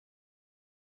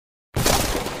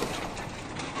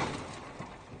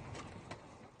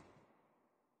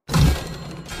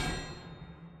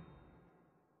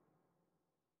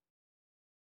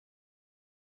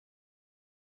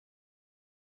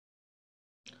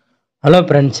Hello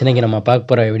friends, இன்றைக்கி நம்ம பார்க்க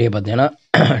போகிற வீடியோ பார்த்தீங்கன்னா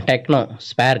டெக்னோ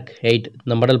ஸ்பார்க் 8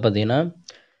 இந்த மாடல் பார்த்தீங்கன்னா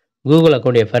கூகுள்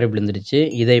அக்கௌண்ட் எஃப்ஆர்பி விழுந்துருச்சு.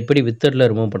 இதை எப்படி வித்தவுட்டில்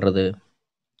ரிமூவ் பண்ணுறது,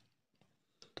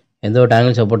 எந்த ஒரு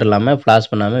டேங்கிள் சப்போர்ட் இல்லாமல் ஃப்ளாஷ்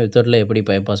பண்ணாமல் வித்தவுட்டில் எப்படி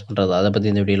பைபாஸ் பண்ணுறது, அதை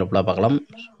பற்றி இந்த வீடியோவில் ஃபுல்லாக பார்க்கலாம்.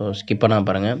 ஸோ ஸ்கிப் பண்ணால்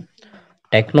பாருங்கள்.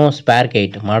 Techno spark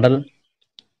 8 model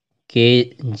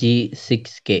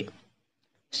KG6K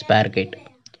spark 8.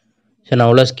 So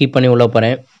நான் உள்ளே ஸ்கிப் பண்ணி உள்ளே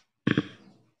போகிறேன்.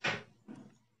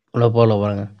 உள்ளே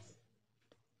பாருங்கள்.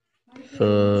 ஸோ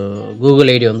கூகுள்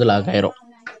ஐடி வந்து லாக் ஆயிரும்.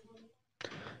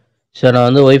 ஸோ நான்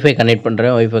வந்து ஒய்ஃபை கனெக்ட்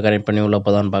பண்ணுறேன். ஒய்ஃபை கனெக்ட் பண்ணி உள்ள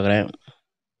போதான்னு பார்க்குறேன்.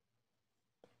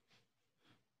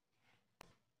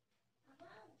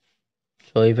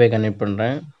 ஸோ ஒய்ஃபை கனெக்ட்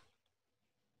பண்ணுறேன்.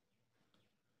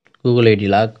 Google ID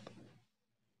lock.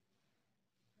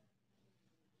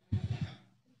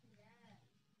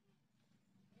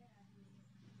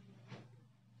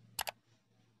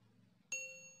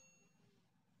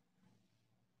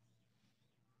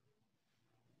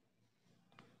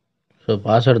 So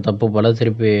password தப்பு போல்,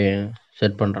 திருப்பி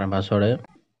செட் பண்ணுறேன் பாஸ்வேர்டு.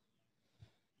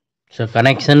 ஸோ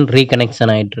கனெக்ஷன்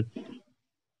ரீகனெக்ஷன் ஆகிட்டுருக்கு.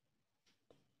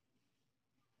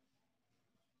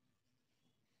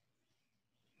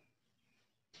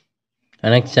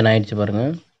 கனெக்ஷன் ஆகிடுச்சு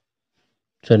பாருங்கள்.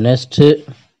 ஸோ நெக்ஸ்ட்டு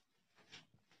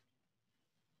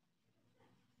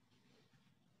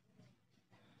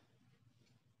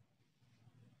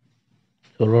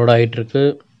ஸோ லோட் ஆகிட்டுருக்கு.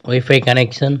 Wifi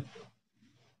connection.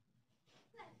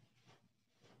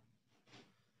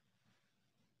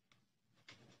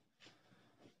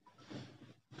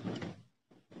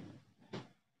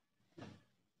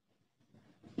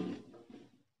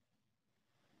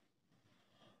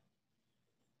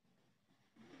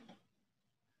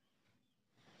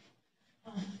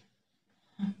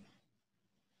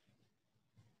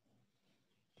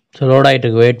 ஸோ லோட்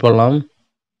ஆகிட்டுருக்கு, வெயிட் பண்ணலாம்.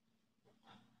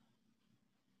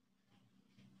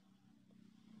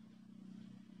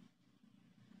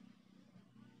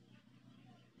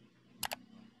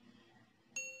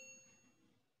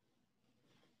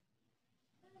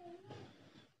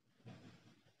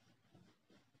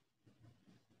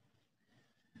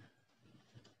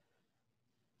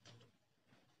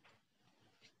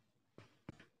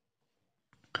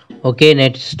 ஓகே,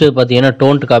 நெக்ஸ்ட்டு பார்த்தீங்கன்னா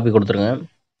டோன்ட் காப்பி கொடுத்துருங்க.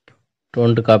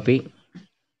 Don't copy.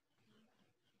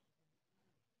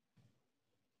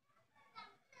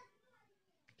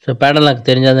 ஸோ பேனல் எனக்கு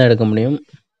தெரிஞ்சால் தான் எடுக்க முடியும்.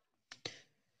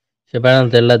 ஸோ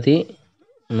பேனல் எல்லாத்தையும்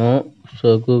no.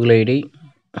 So Google ID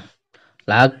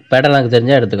lock. Pattern எனக்கு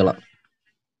தெரிஞ்சால் எடுத்துக்கலாம்.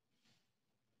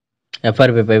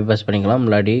 எஃப்ஆர்பி பைபாஸ் பண்ணிக்கலாம்,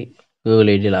 இல்லாட்டி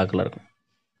கூகுள் ஐடி லாக்கில் இருக்கும்.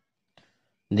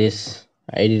 This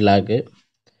ID lock.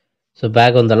 So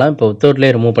back வந்துடலாம். இப்போ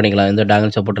வித்தவுட்லேயே ரிமூவ் பண்ணிக்கலாம், எந்த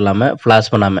டேங்கிள் சப்போர்ட் இல்லாமல்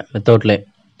ஃப்ளாஷ் பண்ணாமல் வித்தவுட்லே.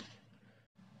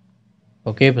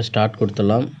 ஓகே, இப்போ ஸ்டார்ட்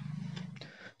கொடுத்துடலாம்.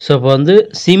 ஸோ இப்போ வந்து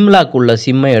சிம் லாக் உள்ள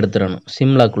சிம்மை எடுத்துடணும்.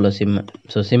 சிம் லாக் உள்ள சிம்மு.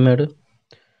 ஸோ சிம் எடு.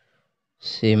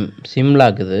 Sim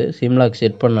lock. இது சிம் லாக்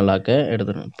செட் பண்ண லாக்கை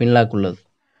எடுத்துடணும். பின் லாக் உள்ளது.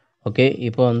 ஓகே,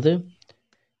 இப்போ வந்து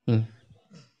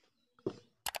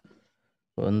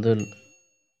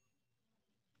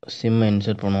சிம்மை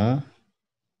இன்சர்ட் பண்ணுவோம்.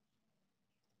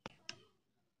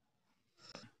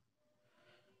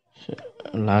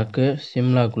 லாக்கு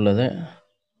சிம் லாக் உள்ளதை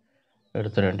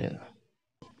எடுத்துட வேண்டியது.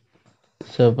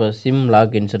 ஸோ இப்போ சிம்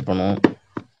லாக் இன்சர்ட் பண்ணுவோம்.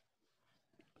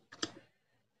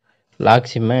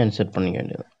 லாக் சிம்மை இன்சர்ட் பண்ணிக்க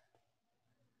வேண்டியது.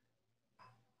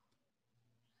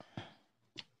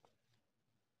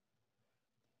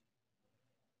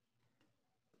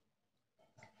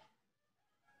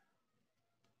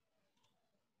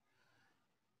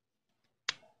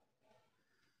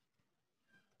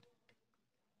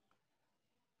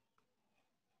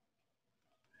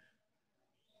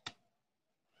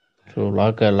 ஸோ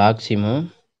லாக் சிம்மு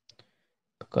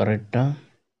கரெக்டாக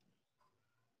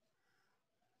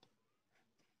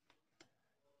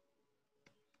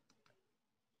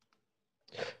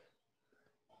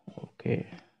ஓகே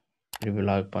திருப்பி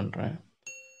லாக் பண்ணுறேன்.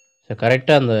 ஸோ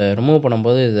கரெக்டாக அந்த ரிமூவ்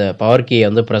பண்ணும்போது இதை பவர் கீயை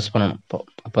வந்து ப்ரெஸ் பண்ணணும்.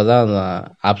 அப்போ தான் அந்த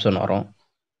ஆப்ஷன் வரும்.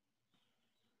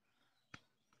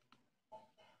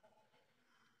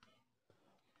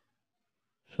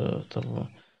 ஸோ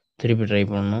திருப்பி ட்ரை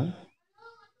பண்ணணும்.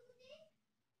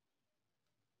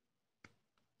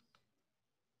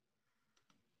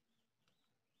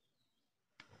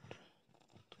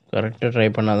 கரெக்டாக ட்ரை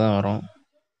பண்ணால் தான் வரும்.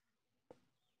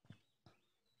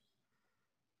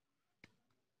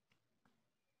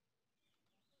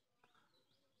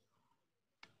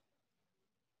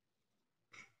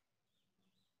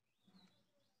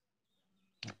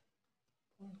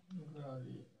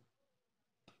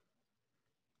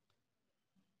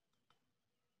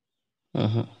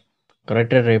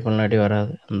 கரெக்டாக ட்ரை பண்ணாட்டி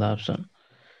வராது அந்த ஆப்ஷன்.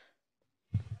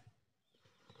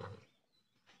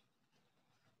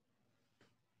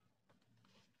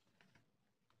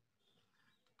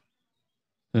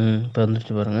 இப்போ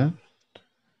வந்துருச்சு பாருங்க.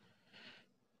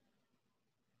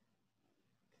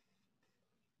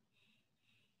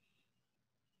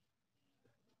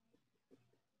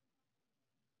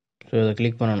 ஸோ இதை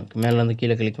கிளிக் பண்ணணும். மேலேருந்து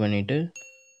கீழே கிளிக் பண்ணிவிட்டு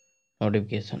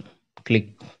நோட்டிஃபிகேஷன் கிளிக்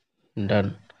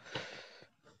டன்.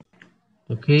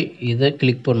 ஓகே, இதை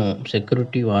கிளிக் பண்ணுவோம்.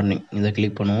 செக்யூரிட்டி வார்னிங் இதை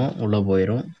கிளிக் பண்ணுவோம், உள்ளே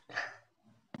போயிடும்.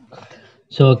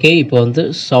 ஸோ ஓகே, இப்போ வந்து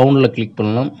சவுண்டில் கிளிக்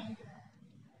பண்ணலாம்.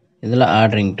 இதில்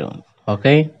ஆர்டரிங் டோன்.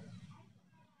 ஓகே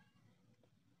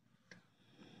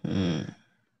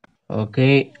ஓகே,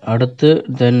 அடுத்து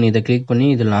தென் இதை கிளிக் பண்ணி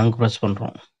இதில் லாங் ப்ரெஸ்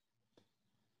பண்ணுறோம்.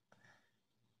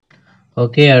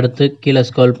 ஓகே, அடுத்து கீழே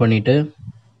ஸ்க்ரோல் பண்ணிவிட்டு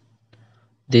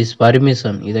திஸ்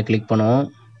பர்மிஷன் இதை கிளிக் பண்ணுவோம்.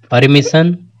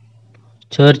 Permission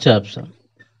search option.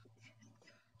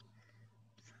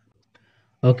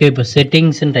 ஓகே, இப்போ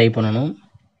செட்டிங்ஸ்ன்னு டைப் பண்ணணும்.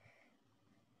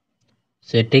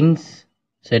 செட்டிங்ஸ்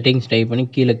டைப் பண்ணி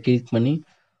கீழே கிளிக் பண்ணி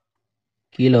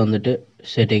கீழே வந்துட்டு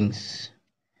செட்டிங்ஸ்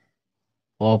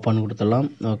ஓப்பன் கொடுத்துடலாம்.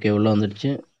 ஓகே, உள்ளே வந்துடுச்சு.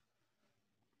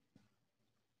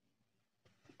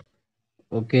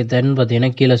 ஓகே, தென் பார்த்தீங்கன்னா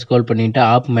கீழே ஸ்க்ரோல் பண்ணிவிட்டு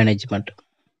ஆப் மேனேஜ்மெண்ட்.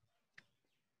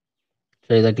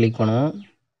 ஸோ இதை கிளிக் பண்ணுவோம்.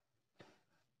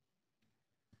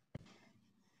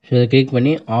 ஸோ இதை கிளிக்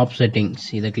பண்ணி ஆப் செட்டிங்ஸ்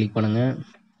இதை கிளிக் பண்ணுங்கள்.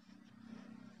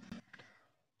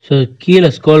 ஸோ கீழே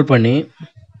ஸ்க்ரோல் பண்ணுங்கள்.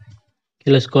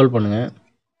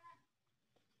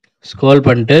 ஸ்க்ரோல்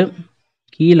பண்ணிட்டு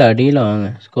கீழே அடியில் வாங்க.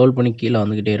 ஸ்க்ரோல் பண்ணி கீழே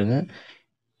வந்துக்கிட்டே இருங்க.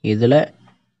 இதில்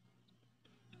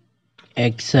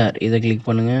எக்ஸ்ஆர் இதை கிளிக்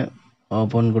பண்ணுங்கள்.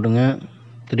 ஓப்பன் கொடுங்க.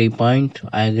 3 பாயிண்ட்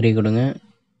அக்ரி கொடுங்க.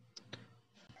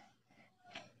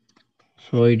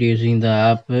 So it using the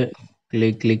app.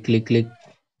 Click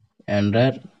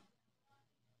enter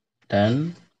ton.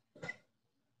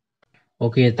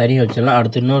 Okay, தனியாக வச்சிடலாம்.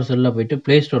 அடுத்து இன்னொரு செல்லில் போயிட்டு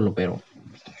ப்ளே ஸ்டோரில் போயிடும்.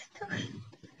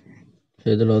 ஸோ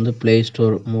இதில் வந்து ப்ளே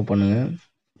ஸ்டோர் மூவ் பண்ணுங்கள்.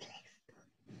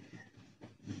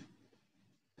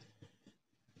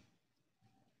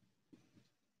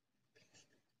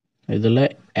 இதில்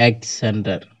எக்ஸ்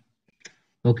சென்டர்.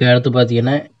 ஓகே, அடுத்து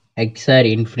பார்த்தீங்கன்னா எக்ஸ்ஆர்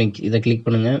இன்ஃபினிக்ஸ் இதை கிளிக்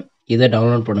பண்ணுங்கள். இதை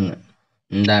டவுன்லோட் பண்ணுங்கள்.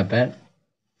 இந்த ஆப்பை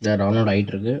இதை டவுன்லோட்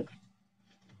ஆகிட்டு இருக்கு.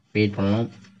 வெயிட் பண்ணலாம்.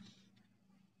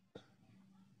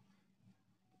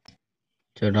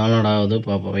 ஸோ டவுன்லோட் ஆகுது,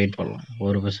 பார்ப்போம். வெயிட் பண்ணலாம்.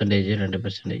 1%,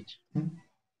 2%.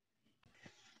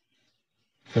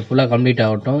 ஸோ ஃபுல்லாக கம்ப்ளீட்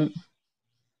ஆகட்டும்.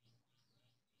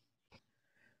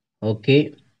 ஓகே,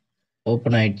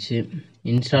 ஓப்பன் ஆயிடுச்சு.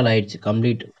 இன்ஸ்டால் ஆயிடுச்சு.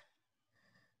 கம்ப்ளீட்.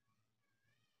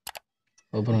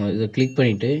 ஓப்பன் இதை கிளிக்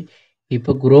பண்ணிவிட்டு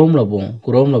இப்போ குரோமில் போவோம்.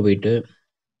 குரோமில் போயிட்டு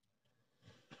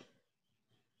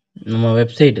நம்ம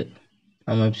வெப்சைட்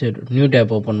நியூ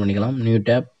டேப் ஓப்பன் பண்ணிக்கலாம். New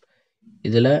tab.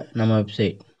 இதில் நம்ம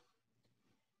வெப்சைட்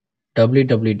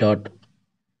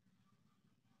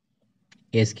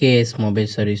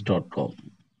www.skasmobileservice.com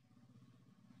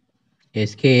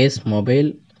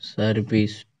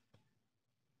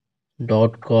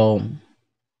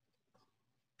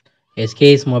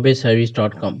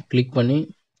skasmobileservice.com கிளிக் பண்ணி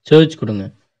சர்ச் கொடுங்க.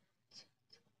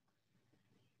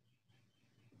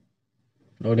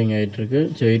 லோடிங் ஆகிட்டு இருக்கு.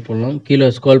 சரி, வெயிட் பண்ணலாம். கீழே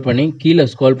ஸ்க்ரோல்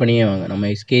பண்ணியே வாங்க. நம்ம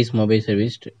எஸ்கேஎஸ் மொபைல்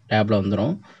சர்வீஸ் டேப்பில்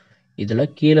வந்துடும்.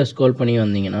 இதில் கீழே ஸ்க்ரோல் பண்ணி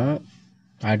வந்தீங்கன்னா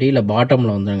அடியில்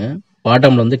பாட்டமில் வந்துடுங்க.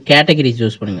 பாட்டமில் வந்து கேட்டகரி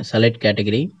சூஸ் பண்ணுங்கள். Select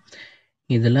category.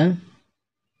 இதில்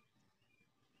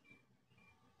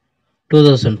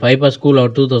 2000 பைபாஸ் ஸ்கூல்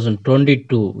ஆர்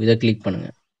 2022 இதை கிளிக்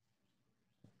பண்ணுங்கள்.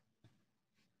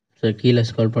 ஸோ கீழே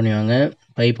ஸ்க்ரோல் பண்ணி வாங்க.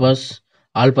 Bypass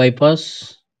all bypass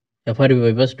FRP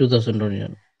bypass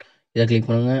 2021 இதை கிளிக்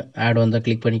பண்ணுங்கள். ஆட் வந்தால்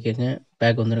கிளிக் பண்ணிக்கோங்க.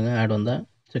 பேக் வந்துடுங்க. ஆட் வந்தால்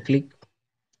ஸோ கிளிக்.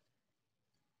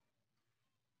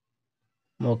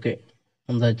 ஓகே,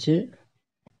 வந்தாச்சு.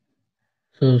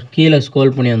 ஸோ கீழே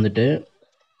ஸ்க்ரோல் பண்ணி வந்துட்டு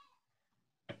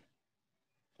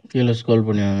கீழே ஸ்க்ரோல்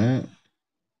பண்ணி வாங்க.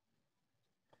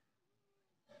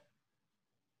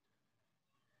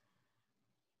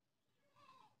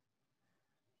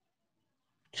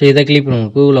 ஸோ இதை கிளிக்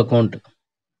பண்ணுங்கள். கூகுள் அக்கௌண்ட்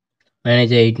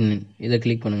மேனேஜ் 8 இதை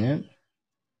கிளிக் பண்ணுங்கள்.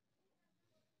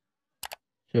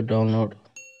 So download.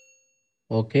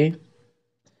 ஓகே,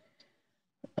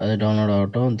 அது டவுன்லோட்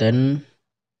ஆகட்டும். தென்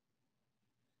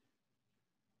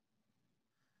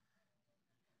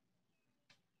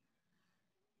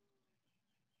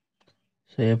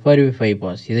ஸோ எஃப்ஆர்பி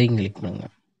பைபாஸ் இதையும் கிளிக்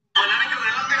பண்ணுங்கள்.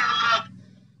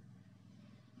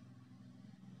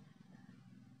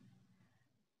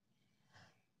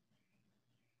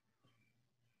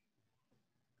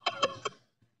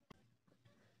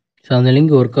 ஸோ அந்த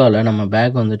லிங்க் ஒர்க் ஆகல. நம்ம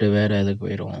பேக் வந்துட்டு வேறு எதுக்கு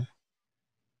போயிடுவோம்.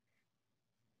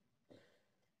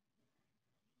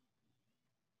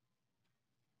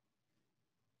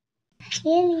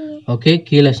 ஓகே,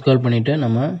 கீழே ஸ்க்ரோல் பண்ணிவிட்டு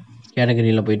நம்ம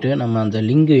கேட்டகரியில் போயிட்டு நம்ம அந்த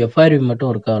லிங்க் எஃப்ஆர்பி மட்டும்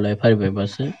ஒர்க் ஆகல. எஃப்ஆர்பி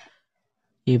பைபாஸ்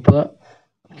இப்போ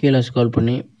கீழே ஸ்க்ரோல்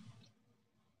பண்ணி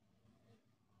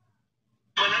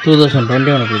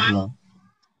 2021 கிளிக் பண்ணுவோம்.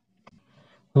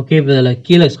 ஓகே, இப்போ இதில்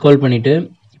கீழே ஸ்க்ரோல் பண்ணிவிட்டு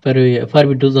இப்போ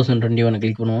FRP 2021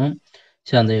 கிளிக் பண்ணுவோம்.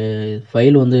 ஸோ அந்த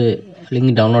ஃபைல் வந்து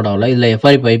லிங்க் டவுன்லோட் ஆகல. இதில்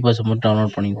FRP பைபாஸ் மட்டும்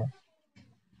டவுன்லோட் பண்ணிக்குவோம்.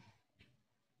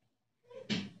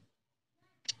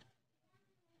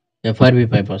 FRP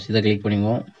பைபாஸ் இதை கிளிக்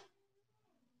பண்ணிக்குவோம்.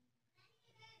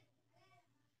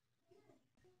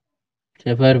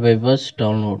 FRP bypass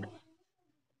download.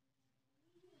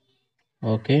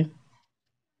 Okay,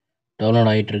 download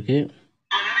ஆகிட்டு இருக்கு.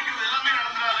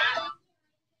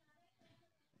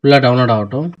 ஃபுல்லாக டவுன்லோட்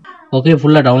ஆகட்டும். ஓகே,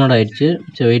 ஃபுல்லாக டவுன்லோட் ஆகிடுச்சு.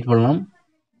 சரி, வெயிட் பண்ணலாம்.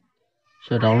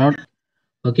 So download.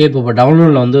 ஓகே, இப்போ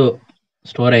டவுன்லோடில் வந்து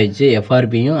ஸ்டோர் ஆகிடுச்சு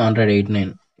FRPயும் Android 8.9.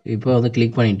 இப்போ வந்து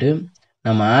கிளிக் பண்ணிவிட்டு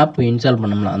நம்ம ஆப் இன்ஸ்டால்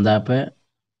பண்ணோம்ல அந்த ஆப்பை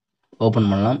ஓப்பன்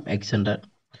பண்ணலாம். XR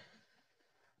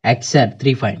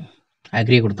 3.5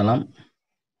 agri கொடுத்தலாம்.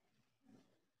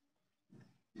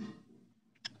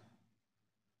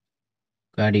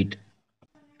 காடிட்.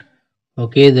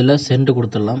 ஓகே, இதில் சென்ட்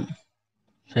கொடுத்துடலாம்.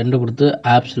 சென்ட் கொடுத்து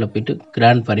ஆப்ஸில் போய்ட்டு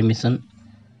கிராண்ட் பர்மிஷன்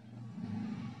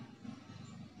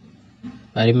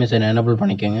எனேபிள்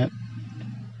பண்ணிக்கோங்க.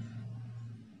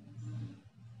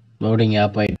 லோடிங்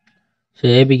ஆப் ஆகிட்டு. ஸோ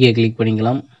ஏபிகே கிளிக்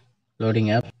பண்ணிக்கலாம். Loading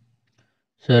app.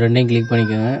 ஸோ ரெண்டையும் கிளிக்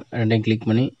பண்ணிக்கோங்க. ரெண்டையும் கிளிக்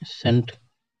பண்ணி சென்ட்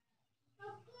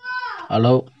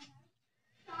அலோவ்.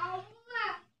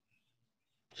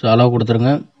 ஸோ அலோவ்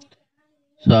கொடுத்துருங்க.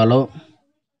 So allow.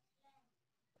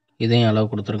 இதையும்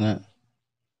அலோவ் கொடுத்துருங்க.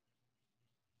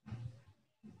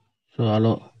 So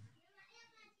allow.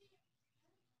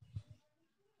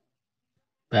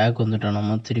 பேக் வந்துட்டோம்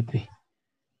நம்ம திருப்பி.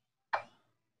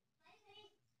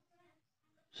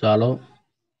 So allow.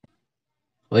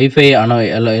 ஒய்ஃபை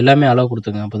எல்லாமே அலோவ்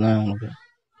கொடுத்துருங்க. அப்போ தான் உங்களுக்கு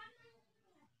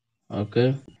ஓகே.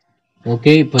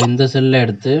 ஓகே, இப்போ இந்த செல்லில்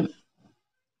எடுத்து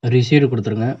ரிசீவ்டு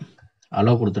கொடுத்துருங்க.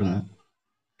 அலோவ் கொடுத்துருங்க.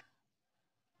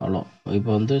 அலோவ்.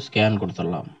 இப்போ வந்து ஸ்கேன்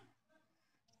கொடுத்துடலாம்.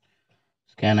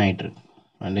 ஸ்கேன் ஆகிட்டுருக்கு.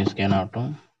 ரெண்டையும் ஸ்கேன்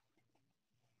ஆகட்டும்.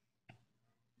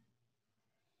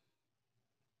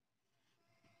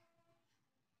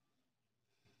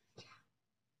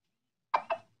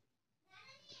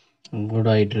 குட்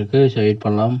ஆகிட்டுருக்கு. ஸோ வெயிட்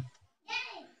பண்ணலாம்.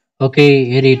 ஓகே,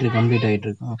 ஏறிட்டுருக்கு. கம்ப்ளீட்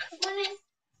ஆகிட்டுருக்கு.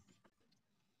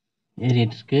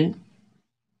 ஏறிட்டுருக்கு.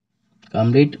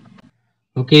 கம்ப்ளீட்.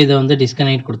 ஓகே, இதை வந்து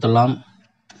டிஸ்கனெக்ட் கொடுத்துடலாம்.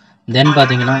 தென்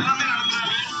பார்த்தீங்கன்னா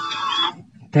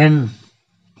 10.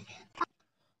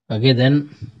 ஓகே, தென்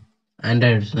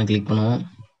ஆண்ட்ராய்டு கிளிக் பண்ணுவோம்.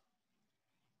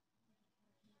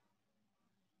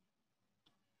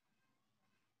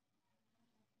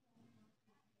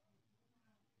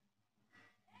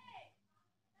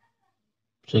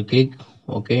 So click.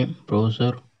 Okay,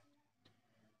 browser.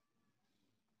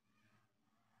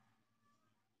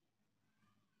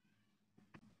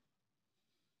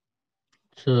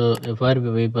 So FRP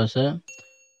பைபாஸை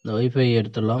இந்த ஒய்ஃபை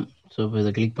எடுத்துடலாம். ஸோ இப்போ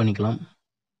இதை கிளிக் பண்ணிக்கலாம்.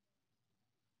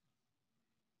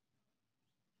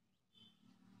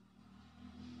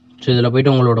 ஸோ இதில்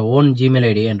போய்ட்டு உங்களோட ஓன் ஜிமெயில்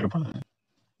ஐடியை என்ட்ரு பண்ணுங்கள்.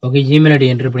 ஓகே, ஜிமெயில் ஐடி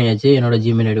என்ட்ரு பண்ணியாச்சு. என்னோட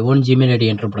Gmail ID, own Gmail ID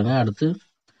enter பண்ணுங்கள். அடுத்து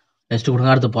நெக்ஸ்ட்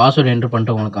கொடுங்க. அடுத்து பாஸ்வேர்டு என்ட்ரு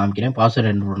பண்ணிட்டு உங்களுக்கு காமிக்கிறேன்.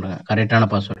 பாஸ்வேர்டு என்ட்ரு பண்ணுங்க, கரெக்டான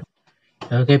பாஸ்வேர்டு.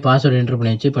 ஓகே, பாஸ்வேர்டு என்ட்ரு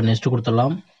பண்ணியாச்சு. இப்போ நெக்ஸ்ட்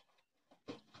கொடுத்துடலாம்.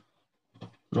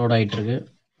 லோட் ஆகிட்டுருக்கு.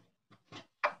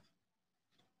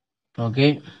 ஓகே.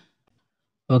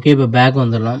 ஓகே, இப்போ பேக்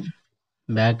வந்துடலாம்.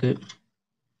 பேக்கு.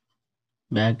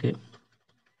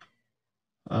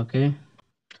 ஓகே,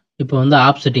 இப்போ வந்து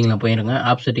ஆப் செட்டிங்கில் போயிருங்க.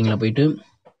 ஆப் செட்டிங்கில் போயிட்டு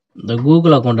இந்த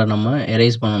கூகுள் அக்கௌண்ட்டை நம்ம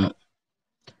எரேஸ் பண்ணணும்.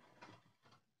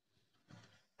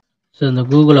 ஸோ இந்த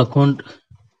கூகுள் அக்கௌண்ட்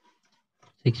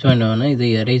 6.1 இது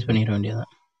எரேஸ் பண்ணிட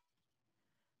வேண்டியதான்.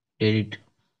 டெலிட்.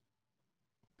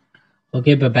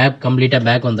 ஓகே, இப்போ கம்ப்ளீட்டாக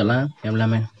பேக் வந்துடலாம்.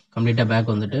 எல்லாமே கம்ப்ளீட்டாக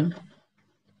பேக் வந்துட்டு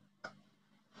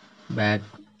பேக்.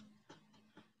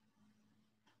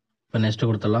 இப்போ நெக்ஸ்ட்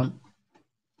கொடுத்துடலாம்.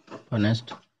 இப்போ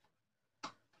next.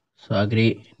 So agri,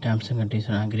 terms and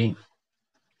condition agri.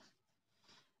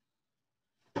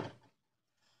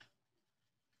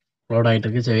 Load ஆகிட்டு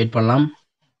இருக்கு. சரி, வெயிட் பண்ணலாம்.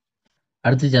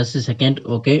 அடுத்து just second.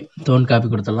 Okay, tone copy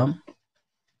கொடுத்துடலாம்.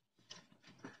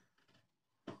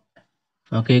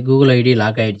 ஓகே, கூகுள் ஐடி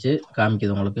லாக் ஆகிடுச்சு.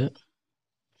 காமிக்குது உங்களுக்கு.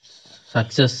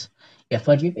 சக்ஸஸ்.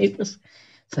 FRP bypass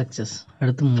success.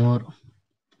 அடுத்து மோர்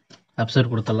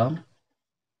அப்சர்ட் கொடுத்துடலாம்.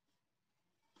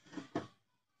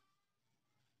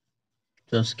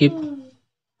 So skip.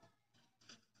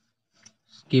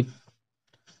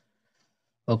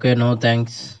 Okay, no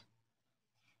thanks.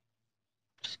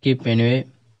 Skip anyway.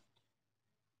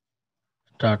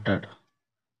 Started.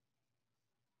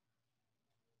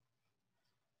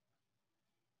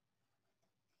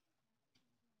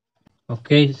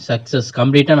 Okay success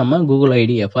கம்ப்ளீட்டாக நம்ம கூகுள்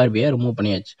ஐடி எஃப்ஆர்பியை ரிமூவ்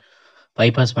பண்ணியாச்சு,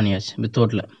 பைபாஸ் பண்ணியாச்சு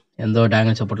வித்தவுட்டில் எந்த ஒரு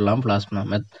டேங்கிள் சப்போர்ட் இல்லாமல் ஃப்ளாஷ்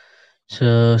பண்ணாமல். ஸோ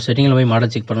செட்டிங்கில் போய்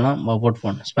மாடல் செக் பண்ணலாம். Mobile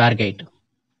phone ஸ்பேர்க் 8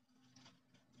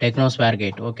 techno spark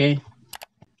 8. Okay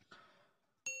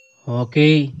okay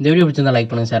இந்த வீடியோ பிடிச்சிருந்தா லைக்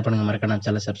பண்ணுங்கள், ஷேர் பண்ணுங்கள், மறக்காம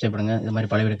சேனலை சப்ஸ்கிரைப் பண்ணுங்கள். இது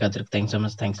மாதிரி பல வீடியோ காத்திருக்கு. Thanks so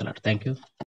much, thanks a lot, thank you.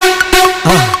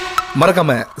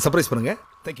 மறக்காம சர்ப்ரைஸ் பண்ணுங்க.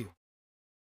 தேங்க்யூ.